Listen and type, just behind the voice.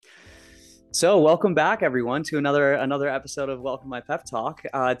So, welcome back, everyone, to another episode of Welcome My Pep Talk.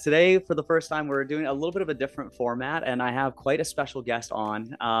 Today, for the first time, we're doing a little bit of a different format, and I have quite a special guest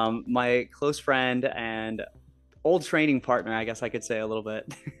on. My close friend and old training partner, I guess I could say a little bit,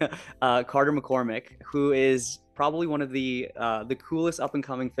 Carter McCormick, who is probably one of the coolest up and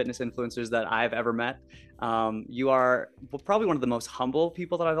coming fitness influencers that I've ever met. You are probably one of the most humble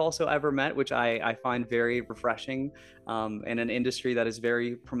people that I've also ever met, which I find very refreshing in an industry that is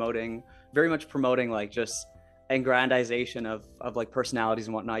very much promoting like just aggrandization of like personalities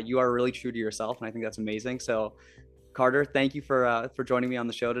and whatnot. You are really true to yourself, and I think that's amazing. So Carter, thank you for joining me on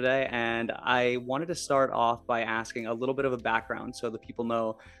the show today. And I wanted to start off by asking a little bit of a background so that people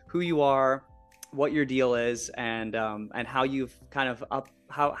know who you are, what your deal is, and how you've kind of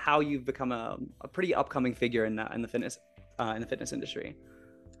how you've become a pretty upcoming figure in the fitness industry.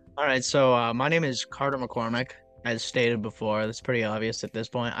 All right, so my name is Carter McCormick. As stated before, that's pretty obvious at this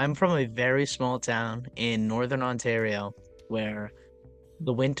point. I'm from a very small town in northern Ontario where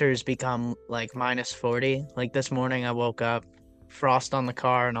the winters become like minus 40. Like this morning, I woke up, frost on the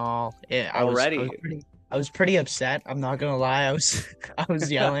car and all. Already. I was pretty upset. I'm not gonna lie. I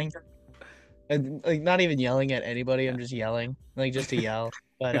was yelling, and, like not even yelling at anybody. Yeah. I'm just yelling, like just to yell.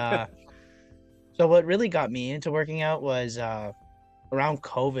 But so what really got me into working out was around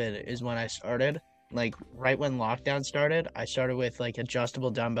COVID is when I started. Like right when lockdown started, I started with like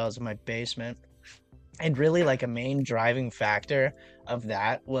adjustable dumbbells in my basement. And really like a main driving factor of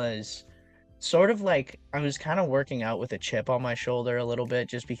that was sort of like I was kind of working out with a chip on my shoulder a little bit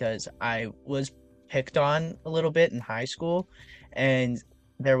just because I was picked on a little bit in high school. And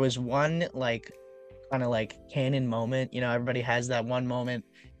there was one like kind of like canon moment. Everybody has that one moment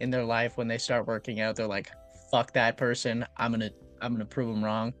in their life when they start working out. They're like, fuck that person. I'm gonna prove them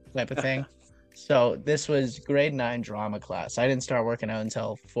wrong type of thing. So this was grade 9 drama class. I didn't start working out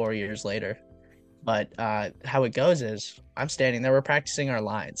until 4 years later. But how it goes is I'm standing there, we're practicing our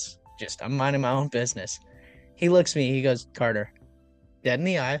lines. Just I'm minding my own business. He looks at me, he goes, Carter, dead in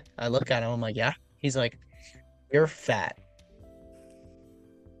the eye. I look at him, I'm like, yeah. He's like, you're fat.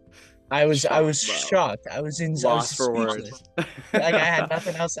 I was Shocked, bro. shocked. I was Lost for speechless. words. Like I had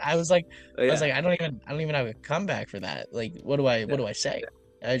nothing else. Yeah. I don't even have a comeback for that. Like what Yeah. do I say?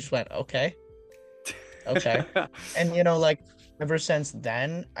 I just went, okay, okay. And like ever since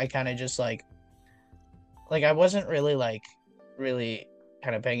then, I kind of just like I wasn't really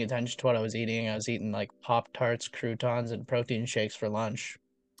kind of paying attention to what I was eating. I was eating like Pop Tarts, croutons, and protein shakes for lunch.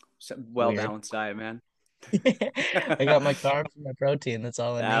 Well Weird. balanced diet, man. I got my carbs and my protein. That's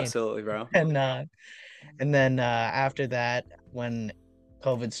all I need. Absolutely, bro. And then after that, when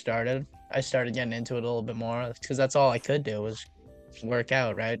COVID started, I started getting into it a little bit more because that's all I could do was work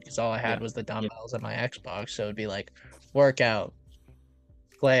out, right? Because all I Yeah. had was the dumbbells and my Xbox. So it'd be like workout,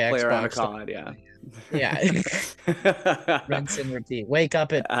 play Play around a Xbox. COD, yeah. Yeah. Rinse and repeat. Wake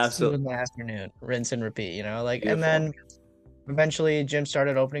up at 2 in Absolutely. the afternoon. Rinse and repeat, like, and Beautiful. then eventually gym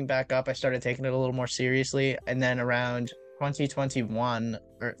started opening back up. I started taking it a little more seriously. And then around 2021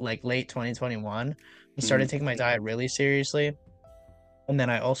 or like late 2021, I started Mhm. taking my diet really seriously. And then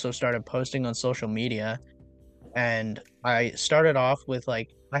I also started posting on social media. And I started off with like,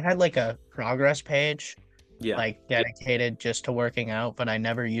 I had like a progress page Yeah. like dedicated just to working out, but I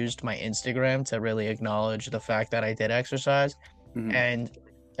never used my Instagram to really acknowledge the fact that I did exercise. Mhm. And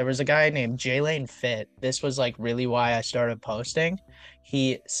there was a guy named Lane Fit. This was like really why I started posting.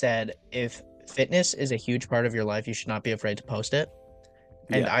 He said, if fitness is a huge part of your life, you should not be afraid to post it.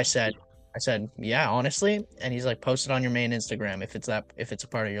 And Yeah. I said, yeah, honestly. And he's like, post it on your main Instagram if it's a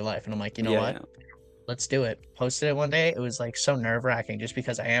part of your life. And I'm like, you know Yeah. what? Yeah. Let's do it. Posted it one day. It was like so nerve-wracking just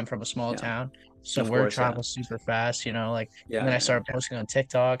because I am from a small Yeah. town. So Of word course. Yeah. travels super fast, like, and Yeah. then I Yeah. started posting on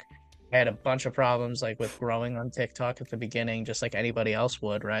TikTok. I had a bunch of problems like with growing on TikTok at the beginning, just like anybody else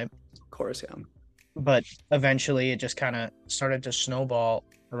would, right? Of course. Yeah. But eventually it just kind of started to snowball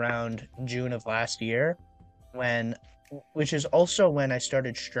around June of last year when which is also when I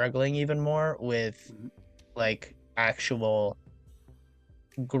started struggling even more with Mhm. like actual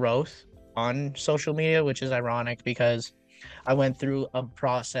growth on social media, which is ironic because I went through a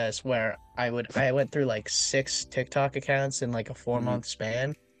process where I went through like 6 TikTok accounts in like a 4 Mhm. month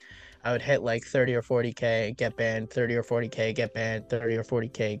span. I would hit like 30 or 40K, get banned, 30 or 40K, get banned, 30 or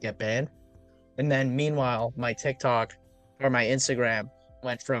 40K, get banned. And then meanwhile, my TikTok or my Instagram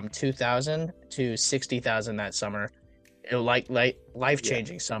went from 2,000 to 60,000 that summer. It was like Yeah.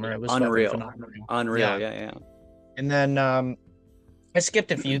 life-changing summer. It was fucking Unreal. phenomenal. Unreal. Yeah. Yeah. Yeah. And then I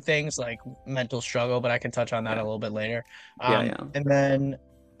skipped a few things like mental struggle, but I can touch on that a Yeah. little bit later. Yeah. Yeah. And then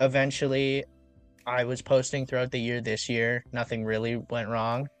eventually I was posting throughout the year this year. Nothing really went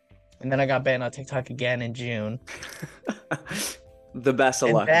wrong. and then I got banned on TikTok again in June. The best of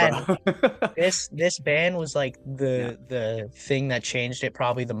And luck, bro. then this ban was like Yeah. the thing that changed it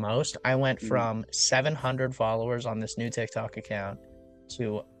probably the most. I went Mhm. from 700 followers on this new TikTok account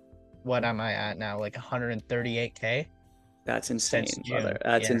to what am I at now? Like 138K That's since insane, brother. June.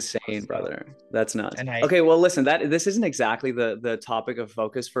 That's Yeah. insane, So, brother. That's nuts. and I Okay, well, listen, that this isn't exactly the topic of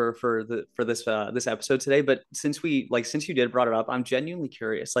focus for this episode today, but since you did brought it up, I'm genuinely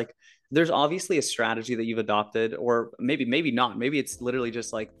curious. Like, there's obviously a strategy that you've adopted, or maybe not. Maybe it's literally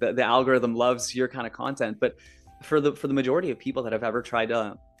just like the algorithm loves your kind of content. But for the majority of people that have ever tried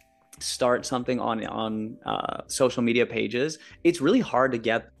to start something on social media pages, it's really hard to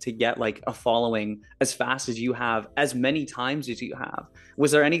get like a following as fast as you have, as many times as you have.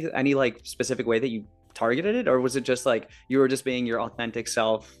 Was there any like specific way that you targeted it, or was it just like you were just being your authentic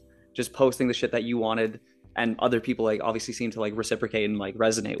self, just posting the shit that you wanted, and other people like obviously seem to like reciprocate and like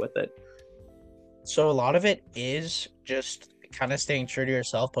resonate with it? So a lot of it is just kind of staying true to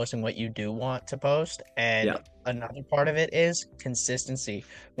yourself, posting what you do want to post. And Yeah. another part of it is consistency.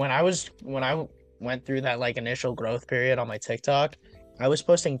 When I went through that like initial growth period on my TikTok, I was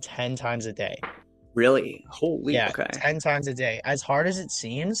posting 10 times a day. Really? Holy. Yeah, Okay. 10 times a day. As hard as it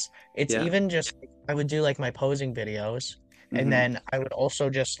seems, it's Yeah. even just I would do like my posing videos and Mm-hmm. then I would also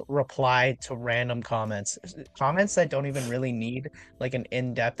just reply to random comments. Comments that don't even really need like an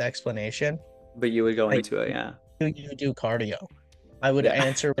in-depth explanation. But you would go Like, into it, yeah. do you do cardio? I would Yeah.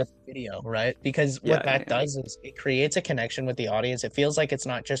 answer with video, right? Because what Yeah, yeah, that yeah. does is it creates a connection with the audience. It feels like it's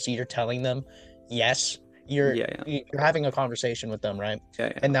not just you're telling them yes, you're Yeah, yeah. you're having a conversation with them, right?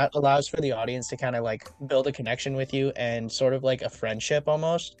 Yeah, And yeah. that allows for the audience to kind of like build a connection with you and sort of like a friendship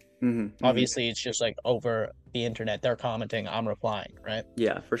almost. Mm-hmm. Mm-hmm. Obviously, it's just like over the internet. They're commenting, I'm replying, right?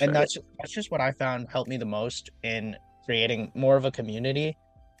 Yeah, for And sure. that's just what I found helped me the most in creating more of a community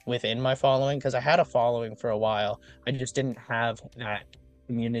within my following because I had a following for a while. I just didn't have that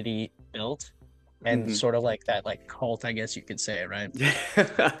community built and Mm-hmm. sort of like that like cult, I guess you could say, right?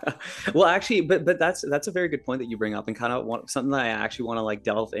 Well, actually, but that's a very good point that you bring up, and kind of something that I actually want to like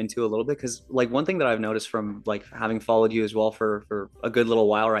delve into a little bit, because like one thing that I've noticed from like having followed you as well for a good little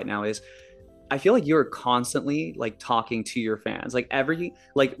while right now is I feel like you're constantly like talking to your fans. Like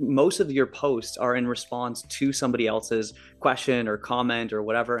like most of your posts are in response to somebody else's question or comment or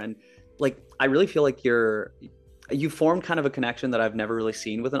whatever, and like I really feel like you formed kind of a connection that I've never really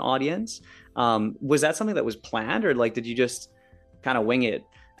seen with an audience. Was that something that was planned, or like did you just kind of wing it,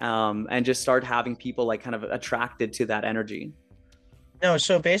 and just start having people like kind of attracted to that energy? No,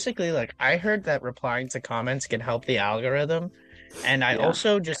 so basically like I heard that replying to comments can help the algorithm. And I Yeah,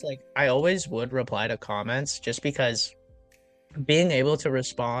 also just like I always would reply to comments just because being able to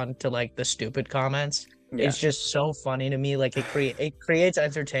respond to like the stupid comments yeah, is just so funny to me. Like it creates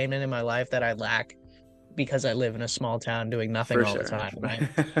entertainment in my life that I lack because I live in a small town doing nothing for all the sure. time, right?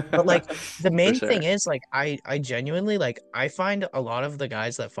 But like the For main sure. thing is like I genuinely like I find a lot of the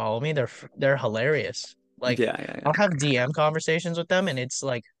guys that follow me they're hilarious. Like Yeah, yeah, I'll have DM conversations with them and it's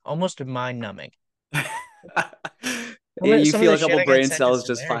like almost mind numbing. yeah. You Some of feel the a shit couple I get brain sent is cells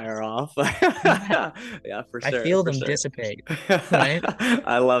just hilarious. fire off. Yeah, Yeah, for I sure, feel for them sure. dissipate, right?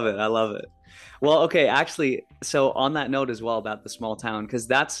 I love it. I love it. Well, okay, actually, so on that note as well about the small town, because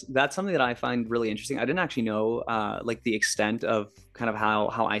that's something that I find really interesting. I didn't actually know like the extent of kind of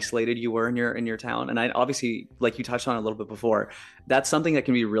how isolated you were in your town, and I obviously like you touched on it a little bit before. That's something that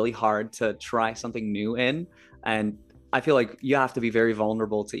can be really hard to try something new in, and I feel like you have to be very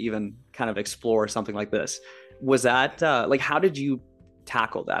vulnerable to even kind of explore something like this. Was that like how did you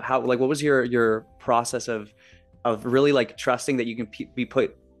tackle that? How like what was your process of really like trusting that you can be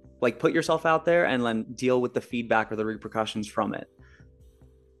put yourself out there and then deal with the feedback or the repercussions from it?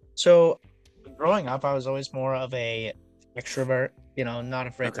 So growing up, I was always more of a extrovert, not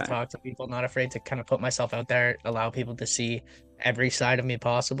afraid to Okay. talk to people, not afraid to kind of put myself out there, allow people to see every side of me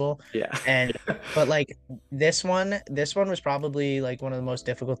possible. Yeah. And but like this one was probably like one of the most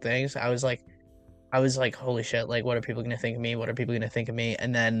difficult things. I was like, holy shit, like what are people gonna think of me? What are people gonna think of me?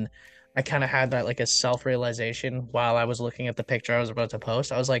 And then I kind of had that like a self-realization while I was looking at the picture I was about to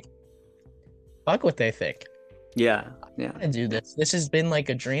post. I was like, fuck what they think. Yeah. Yeah. I do this. This has been like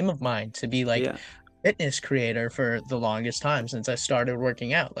a dream of mine to be like Yeah. fitness creator for the longest time since I started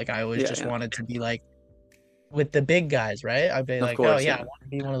working out. Like I always Yeah. just Yeah. wanted to be like with the big guys, right? I'd be Of like, oh course. yeah, I Yeah. want to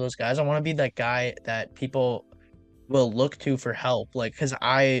be one of those guys. I want to be that guy that people will look to for help. Like, because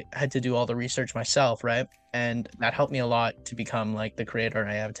I had to do all the research myself, right? And that helped me a lot to become like the creator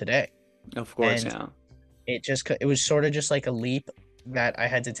I am today. Of course. And Yeah. it was sort of just like a leap that I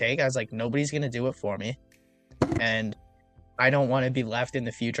had to take. I was like, nobody's gonna do it for me. And I don't want to be left in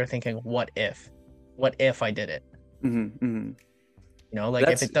the future thinking, what if I did it? Hmm. Like if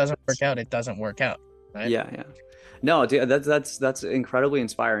That's it doesn't work out, it doesn't work out, right? Yeah, yeah. No, dude, that's incredibly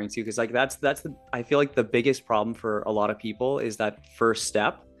inspiring too, because like that's the I feel like the biggest problem for a lot of people is that first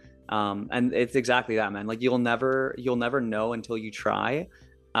step. And it's exactly that, man. Like you'll never know until you try.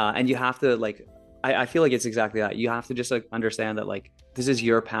 And you have to like I feel like it's exactly that. You have to just like understand that like this is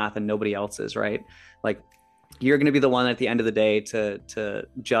your path and nobody else's, right? Like you're going to be the one at the end of the day to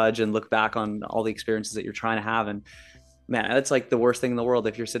judge and look back on all the experiences that you're trying to have. And man, that's like the worst thing in the world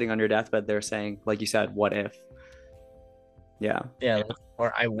if you're sitting on your deathbed there saying, like you said, what if? Yeah. Yeah, or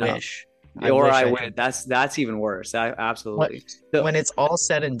Uh, I or wish I I would. could. That's even worse. What Absolutely. when So it's all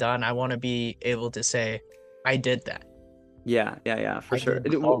said and done, I want to be able to say, I did that. yeah, yeah, yeah, for I sure.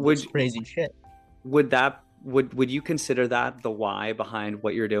 did all this crazy shit. Would you consider that the why behind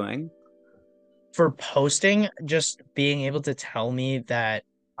what you're doing? For posting, just being able to tell me that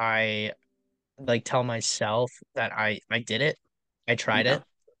I tell myself that I did it, I tried Yeah. it.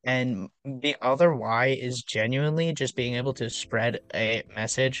 And the other why is genuinely just being able to spread a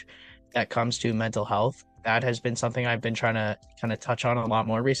message that comes to mental health. That has been something I've been trying to kind of touch on a lot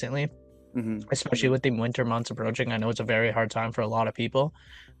more recently, Hmm. especially with the winter months approaching. I know it's a very hard time for a lot of people,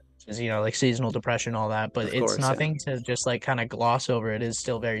 because like seasonal depression, all that, but Of it's course, yeah. nothing to just like kind of gloss over. It is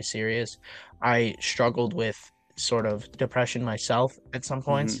still very serious. I struggled with sort of depression myself at some Hmm.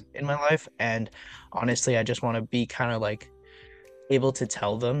 points in my life, and honestly, I just want to be kind of like able to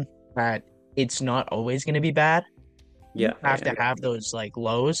tell them that it's not always going to be bad. You Yeah, yeah, have yeah. to have those like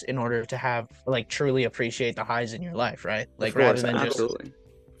lows in order to have like truly appreciate the highs in your life, right? Of Like rather course, than absolutely.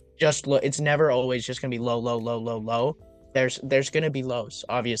 just low. It's never always just gonna be low, low, low, low, low. There's gonna be lows.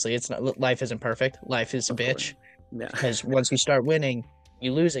 Obviously, it's not. Life isn't perfect. Life is a Of course. bitch, Yeah. because once you start winning,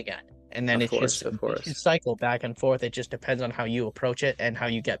 you lose again, and then Of it's just course, a of vicious course. cycle back and forth. It just depends on how you approach it and how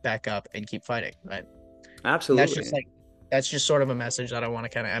you get back up and keep fighting, right? And Absolutely. that's just sort of a message that I want to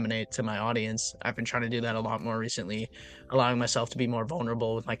kind of emanate to my audience. I've been trying to do that a lot more recently, allowing myself to be more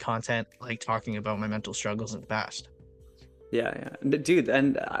vulnerable with my content, like talking about my mental struggles in the past. Yeah, yeah, dude,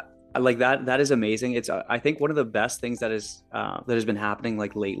 and like that is amazing. It's I think one of the best things that has been happening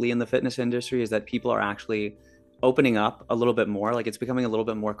like lately in the fitness industry is that people are actually opening up a little bit more. Like it's becoming a little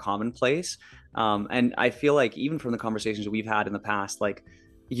bit more commonplace. And I feel like even from the conversations we've had in the past, like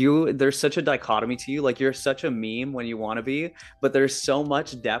there's such a dichotomy to you. Like you're such a meme when you want to be, but there's so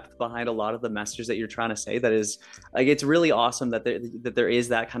much depth behind a lot of the messages that you're trying to say that is like it's really awesome that there is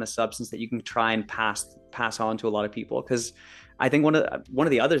that kind of substance that you can try and pass on to a lot of people. Because I think one of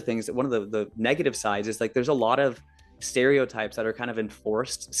the other things, one of the negative sides is like there's a lot of stereotypes that are kind of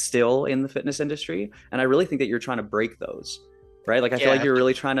enforced still in the fitness industry, and I really think that you're trying to break those, right? Like I feel like Yeah, you're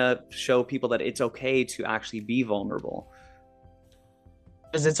really trying to show people that it's okay to actually be vulnerable.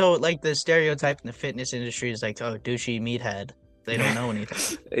 because it's all like the stereotype in the fitness industry is like, oh, douchey meathead. They don't know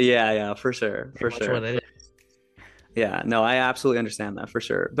anything. Yeah, yeah, for sure, Pretty for much what sure. it is. Yeah, no, I absolutely understand that for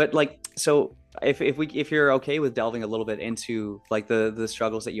sure. But like, so if you're okay with delving a little bit into like the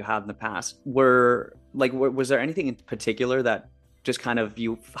struggles that you had in the past, was there anything in particular that just kind of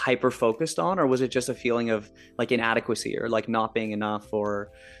you hyper focused on, or was it just a feeling of like inadequacy or like not being enough,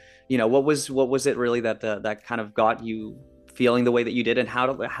 or what was it really that kind of got you feeling the way that you did, and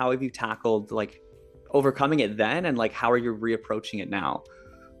how have you tackled like overcoming it then, and like how are you reapproaching it now?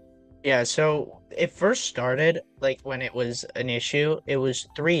 Yeah, so it first started like when it was an issue. It was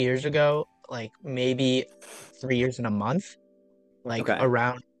 3 years ago, like maybe 3 years and a month, like Okay.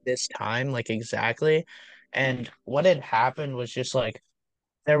 around this time, like exactly. And what had happened was just like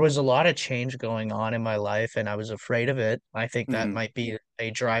there was a lot of change going on in my life, and I was afraid of it. I think that Hmm. might be a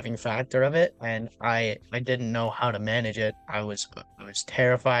driving factor of it, and I didn't know how to manage it. I was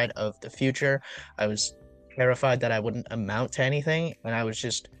terrified of the future. I was terrified that I wouldn't amount to anything, and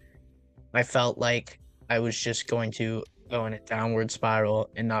I felt like I was just going to go in a downward spiral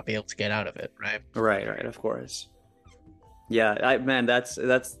and not be able to get out of it, right? Right, right, of course. Yeah, man,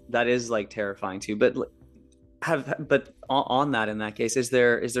 that is like terrifying too. But on that, in that case, is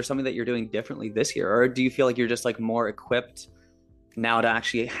there something that you're doing differently this year, or do you feel like you're just like more equipped now to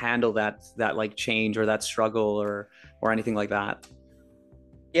actually handle that like change or that struggle or anything like that?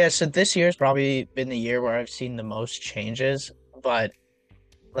 Yeah, so this year's probably been the year where I've seen the most changes, but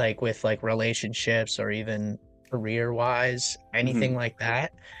like with like relationships or even career wise, anything Hmm. like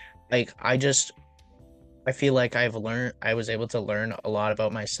that, like I feel like I was able to learn a lot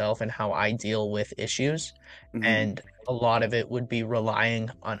about myself and how I deal with issues. Hmm. And a lot of it would be relying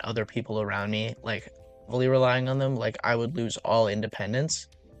on other people around me, like fully relying on them. Like I would lose all independence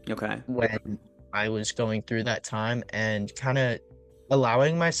Okay. when I was going through that time and kind of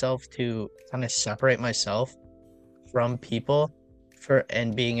allowing myself to kind of separate myself from people for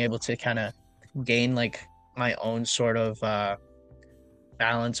and being able to kind of gain like my own sort of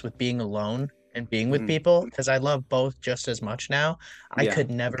balance with being alone and being with Mhm. people because I love both just as much now. I Yeah,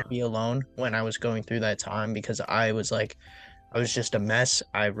 could never be alone when I was going through that time because I was just a mess.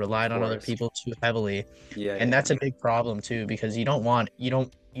 I of relied on other course. people too heavily. Yeah, And yeah, that's a big problem too because you don't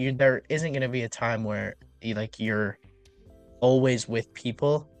you there isn't going to be a time where you're always with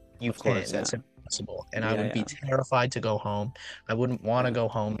people. You of can't. course. Yeah, That's impossible. And I yeah, would be yeah, terrified to go home. I wouldn't want to yeah. go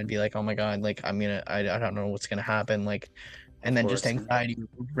home and be like, "Oh my God, like I don't know what's gonna happen." Like, and Of then just course. Yeah. anxiety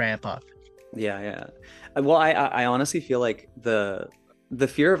would ramp up. Yeah, yeah. Well, I honestly feel like the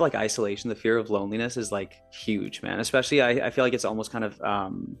fear of like isolation, the fear of loneliness is like huge, man. Especially I feel like it's almost kind of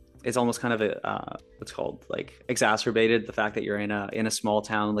a what's called like exacerbated the fact that you're in a small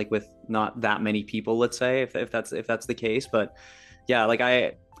town like with not that many people, let's say, if that's the case. But yeah, like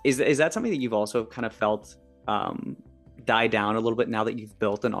I is that something that you've also kind of felt um die down a little bit now that you've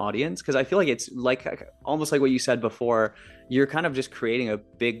built an audience? Because I feel like it's like almost like what you said before, you're kind of just creating a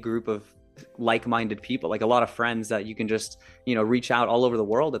big group of like-minded people, like a lot of friends that you can just, reach out all over the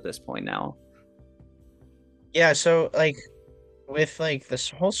world at this point now. Yeah, so like with like this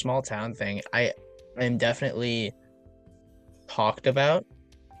whole small town thing, I'm definitely talked about.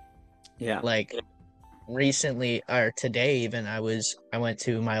 Yeah. Like recently or today even I went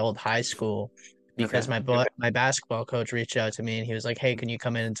to my old high school because Okay. my basketball coach reached out to me and he was like, "Hey, can you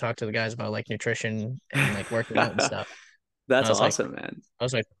come in and talk to the guys about like nutrition and like working out and stuff?" And That's awesome, man. I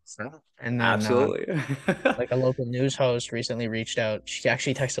was like, "Sure." And then Absolutely. like a local news host recently reached out. She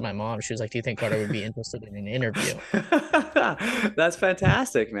actually texted my mom. She was like, "Do you think Carter would be interested in an interview?" That's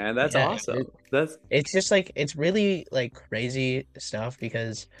fantastic, man. That's Yeah, awesome. That's it's just like it's really like crazy stuff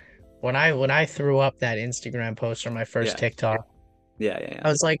because when I threw up that Instagram post on my first yeah. TikTok, Yeah, yeah, I yeah.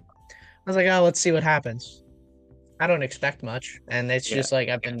 was like oh, let's see what happens. I don't expect much. And it's Yeah. just like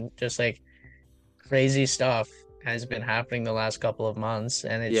I've been just like crazy stuff has been happening the last couple of months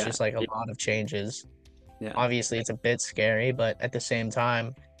and it's Yeah. just like a lot of changes. Yeah. Obviously it's a bit scary, but at the same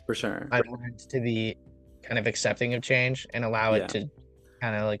time, For sure. I've learned to be kind of accepting of change and allow it Yeah. to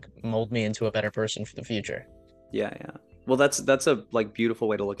kind of like mold me into a better person for the future. Yeah, yeah. Well, that's a like beautiful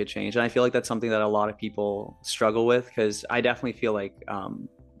way to look at change, and I feel like that's something that a lot of people struggle with because I definitely feel like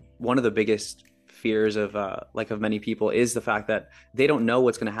one of the biggest fears of like of many people is the fact that they don't know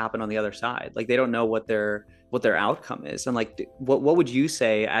what's going to happen on the other side. Like they don't know what their outcome is, and like what would you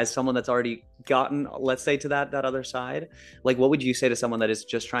say as someone that's already gotten, let's say, to that other side? Like what would you say to someone that is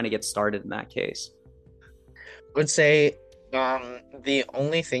just trying to get started in that case? I would say the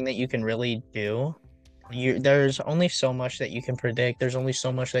only thing that you can really do there's only so much that you can predict. There's only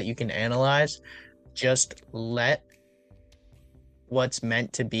so much that you can analyze. Just let what's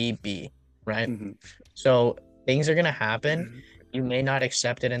meant to be, right? Hmm. So things are going to happen. You may not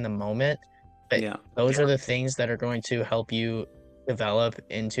accept it in the moment, but Yeah. those are the things that are going to help you develop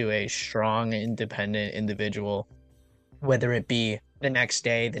into a strong, independent individual, whether it be the next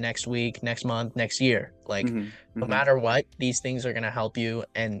day, the next week, next month, next year. Like, Hmm. no Hmm. matter what, these things are going to help you,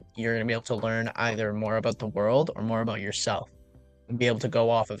 and you're going to be able to learn either more about the world or more about yourself and be able to go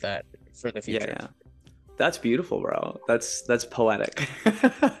off of that for the Yeah, future. yeah. That's beautiful, bro. That's poetic.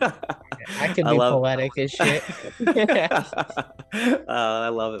 I could I be love poetic as shit. I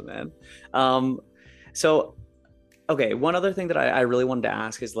love it, man. Um, so okay, one other thing that I really wanted to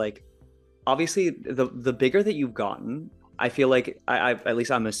ask is like obviously the bigger that you've gotten, I feel like I at least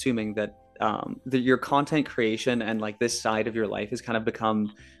I'm assuming that your content creation and like this side of your life has kind of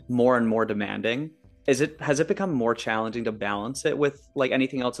become more and more demanding. Has it become more challenging to balance it with like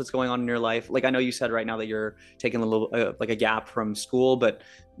anything else that's going on in your life? Like I know you said right now that you're taking a little like a gap from school, but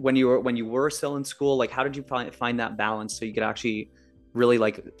when you were still in school, like how did you find that balance so you could actually really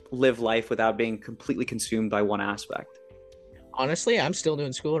like live life without being completely consumed by one aspect? Honestly, I'm still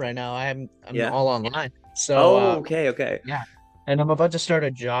doing school right now. I'm Yeah. all online. So Oh, okay, okay. yeah. And I'm about to start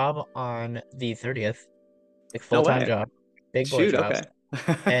a job on the 30th, like No full-time way. job, big boy Shoot, job. okay.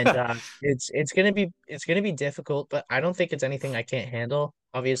 And it's gonna be difficult, but I don't think it's anything I can't handle.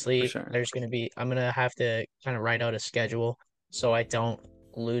 For Obviously, sure. I'm gonna have to kind of write out a schedule so I don't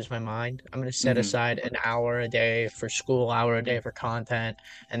lose my mind. I'm gonna set Hmm. aside an hour a day for school, hour a day for content,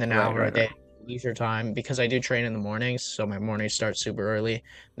 and an Right, hour a right, day right. leisure time because I do train in the mornings, so my mornings start super early.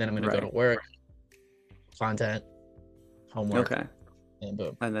 Then I'm gonna go to Right. work, content, homework, Okay. and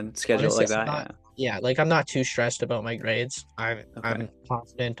boom. And then schedule it Honestly, like that, yeah. I'm not too stressed about my grades. Okay. I'm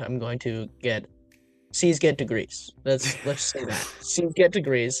confident I'm going to get C's get degrees. Let's say that C's get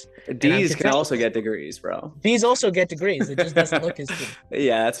degrees, and I'm D's can content with also that. get degrees, bro. B's also get degrees. It just doesn't look as good.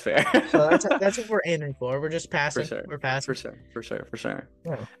 Yeah, that's fair. So that's what we're aiming for. We're just For passing. sure. We're For passing. sure. For sure. For sure.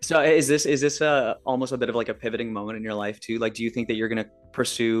 Yeah. So is this almost a bit of like a pivoting moment in your life too? Like, do you think that you're gonna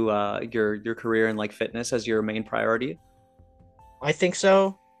pursue your career in like fitness as your main priority? I think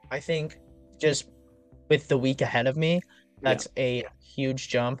so. I think just with the week ahead of me, Yeah. that's a huge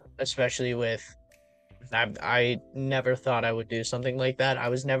jump, especially with I never thought I would do something like that. I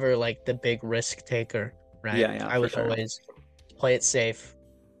was never like the big risk taker, right? Yeah, yeah, I for was sure. always play it safe.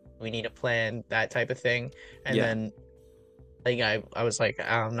 We need a plan, that type of thing. And Yeah. then like I was like,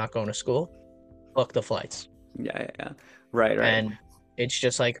 I'm not going to school. Book the flights. Yeah, yeah, yeah. Right, right. And it's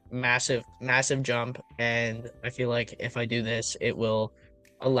just like massive, massive jump. And I feel like if I do this, it will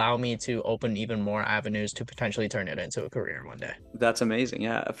allow me to open even more avenues to potentially turn it into a career one day. That's amazing.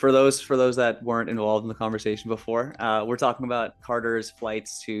 Yeah. For those that weren't involved in the conversation before, we're talking about Carter's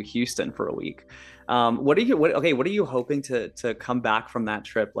flights to Houston for a week. What are you hoping to come back from that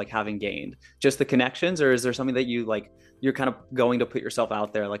trip like having gained? Just the connections, or is there something that you like you're kind of going to put yourself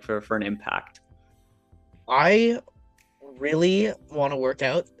out there like for an impact? I really want to work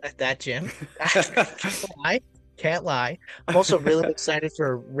out at that gym. Can't lie. Can't lie. I'm also really excited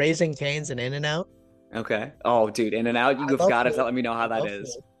for Raising Cane's and In and Out. Okay. Oh, dude, In and Out, I you've love got to food. let me know I how that love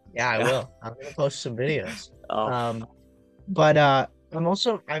is. food. Yeah, I Yeah. will. I'm gonna post some videos. Oh, Um, but I'm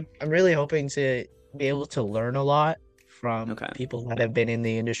really hoping to be able to learn a lot from okay. people that have been in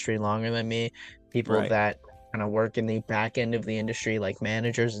the industry longer than me, people Right. that kind of work in the back end of the industry, like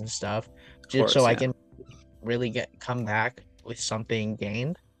managers and stuff, Of just so course. I Yeah. can really get come back with something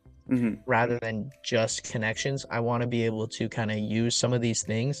gained Hmm. rather than just connections. I want to be able to kind of use some of these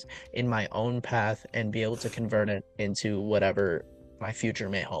things in my own path and be able to convert it into whatever my future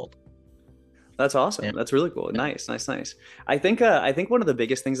may hold. That's Yeah. awesome. That's really cool. Nice, nice, nice. I think one of the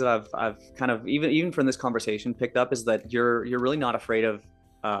biggest things that I've kind of even from this conversation picked up is that you're really not afraid of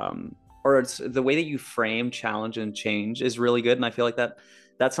or it's the way that you frame challenge and change is really good. And I feel like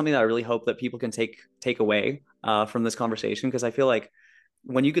that's something that I really hope that people can take away from this conversation because I feel like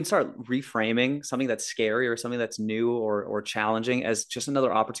when you can start reframing something that's scary or something that's new or challenging as just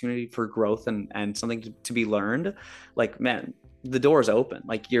another opportunity for growth and something to be learned, like man, the door is open.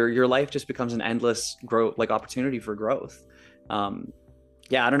 Like your life just becomes an endless growth, like opportunity for growth. Um,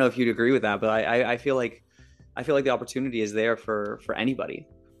 yeah, I don't know if you'd agree with that, but I feel like the opportunity is there for anybody.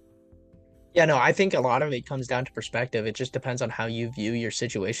 Yeah, no, I think a lot of it comes down to perspective. It just depends on how you view your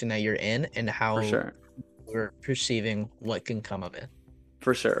situation that you're in and For how sure. you're perceiving what can come of it.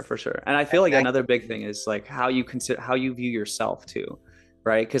 For sure, for sure. And I feel like That- another big thing is like how you view yourself too,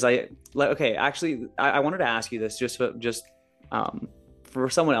 right? Because I like okay, actually, I wanted to ask you this just um, for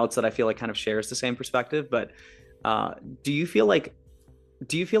someone else that I feel like kind of shares the same perspective. But uh, do you feel like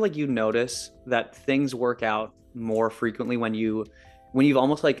do you feel like you notice that things work out more frequently when you've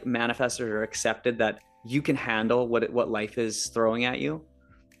almost like manifested or accepted that you can handle what life is throwing at you?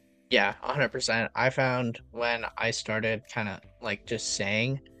 Yeah, 100%. I found when I started kind of like just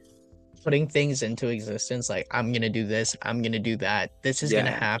saying, putting things into existence, like I'm gonna do this, I'm gonna do that, this is Yeah,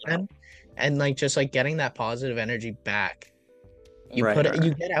 gonna yeah. happen, and like just like getting that positive energy back. You Right, put it, right,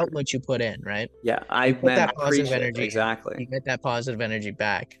 you right. get out what you put in, right? Yeah, You I put man, that I positive preach it energy in, exactly. you get that positive energy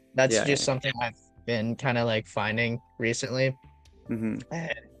back. That's Yeah, just yeah. something I've been kind of like finding recently. Hmm.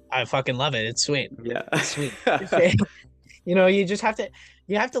 And I fucking love it. It's sweet. Yeah. It's sweet. You know, you have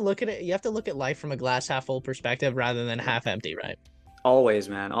to look at it, you have to look at life from a glass half full perspective rather than Yeah. half empty, right? Always,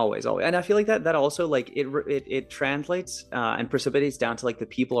 man, always, always. And I feel like that also like it translates and precipitates down to like the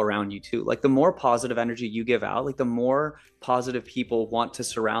people around you too. Like the more positive energy you give out, like the more positive people want to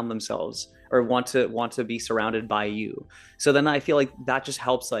surround themselves or want to be surrounded by you. So then I feel like that just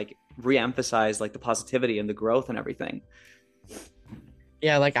helps like re-emphasize like the positivity and the growth and everything.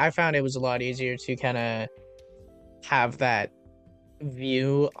 Yeah, like I found it was a lot easier to kind of have that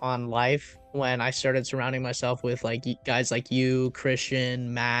view on life when I started surrounding myself with like guys like you,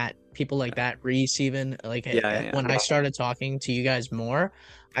 Christian, Matt, people like Yeah, that, Reese, even like yeah, yeah, yeah. when I started talking to you guys more,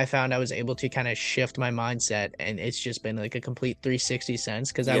 I found I was able to kind of shift my mindset, and it's just been like a complete 360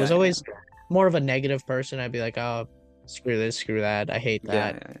 sense because I was Yeah, yeah, always more of a negative person. I'd be like, oh, screw this, screw that, I hate yeah,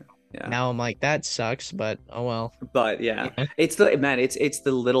 that. yeah, yeah. Yeah. Now I'm like, that sucks, but oh well. But yeah, Yeah. it's the man, it's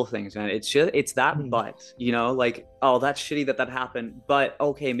the little things, man. It's just it's that Mhm. but, you know, like, oh, that's shitty that happened. But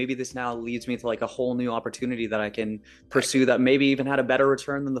okay, maybe this now leads me to like a whole new opportunity that I can Exactly. pursue that maybe even had a better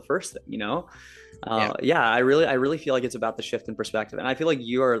return than the first thing, you know? Yeah. Yeah, I really feel like it's about the shift in perspective. And I feel like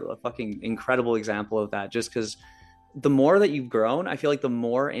you are a fucking incredible example of that, just because the more that you've grown, I feel like the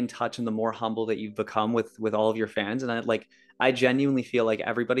more in touch and the more humble that you've become with all of your fans. And I genuinely feel like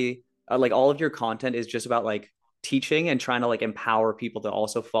everybody, like all of your content is just about like teaching and trying to like empower people to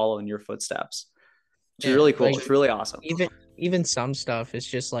also follow in your footsteps, which is Yeah, really cool. like It's really awesome. even even some stuff is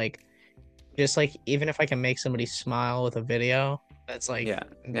just like even if I can make somebody smile with a video, Yeah, yeah,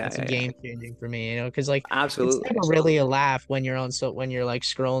 that's yeah, yeah. game changing for me, because like it's Absolutely. never really a laugh when you're on so when you're like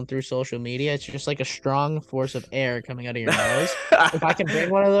scrolling through social media. It's just like a strong force of air coming out of your nose. If I can bring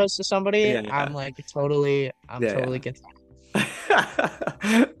one of those to somebody, Yeah, yeah, I'm totally yeah, content.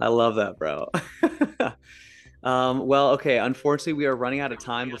 yeah. I love that, bro. Well, okay. Unfortunately, we are running out of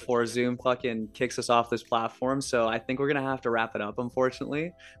time before Zoom fucking kicks us off this platform. So I think we're gonna have to wrap it up,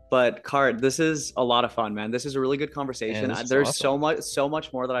 unfortunately. But Cart, this is a lot of fun, man. This is a really good Yeah, conversation. this is There's awesome. so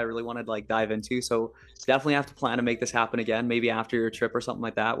much more that I really wanted to like dive into. So definitely have to plan to make this happen again, maybe after your trip or something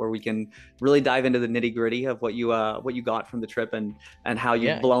like that, where we can really dive into the nitty gritty of what you got from the trip and how you've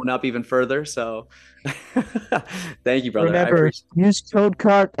Yeah. blown up even further. So thank you, brother. I Remember, appreciate. use code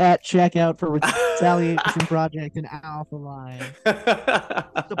CART at checkout for Retaliation Project and Alpha Line.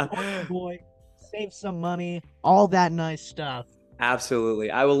 Support your boy, save some money, all that nice stuff.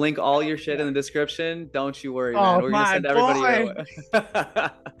 Absolutely. I will link all your shit in the description. Don't you worry, man. Oh, We're gonna my send everybody your boy. way.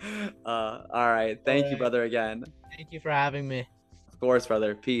 All right. All Thank you, right. brother, again. Thank you for having me. Of course,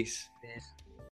 brother. Peace. Peace.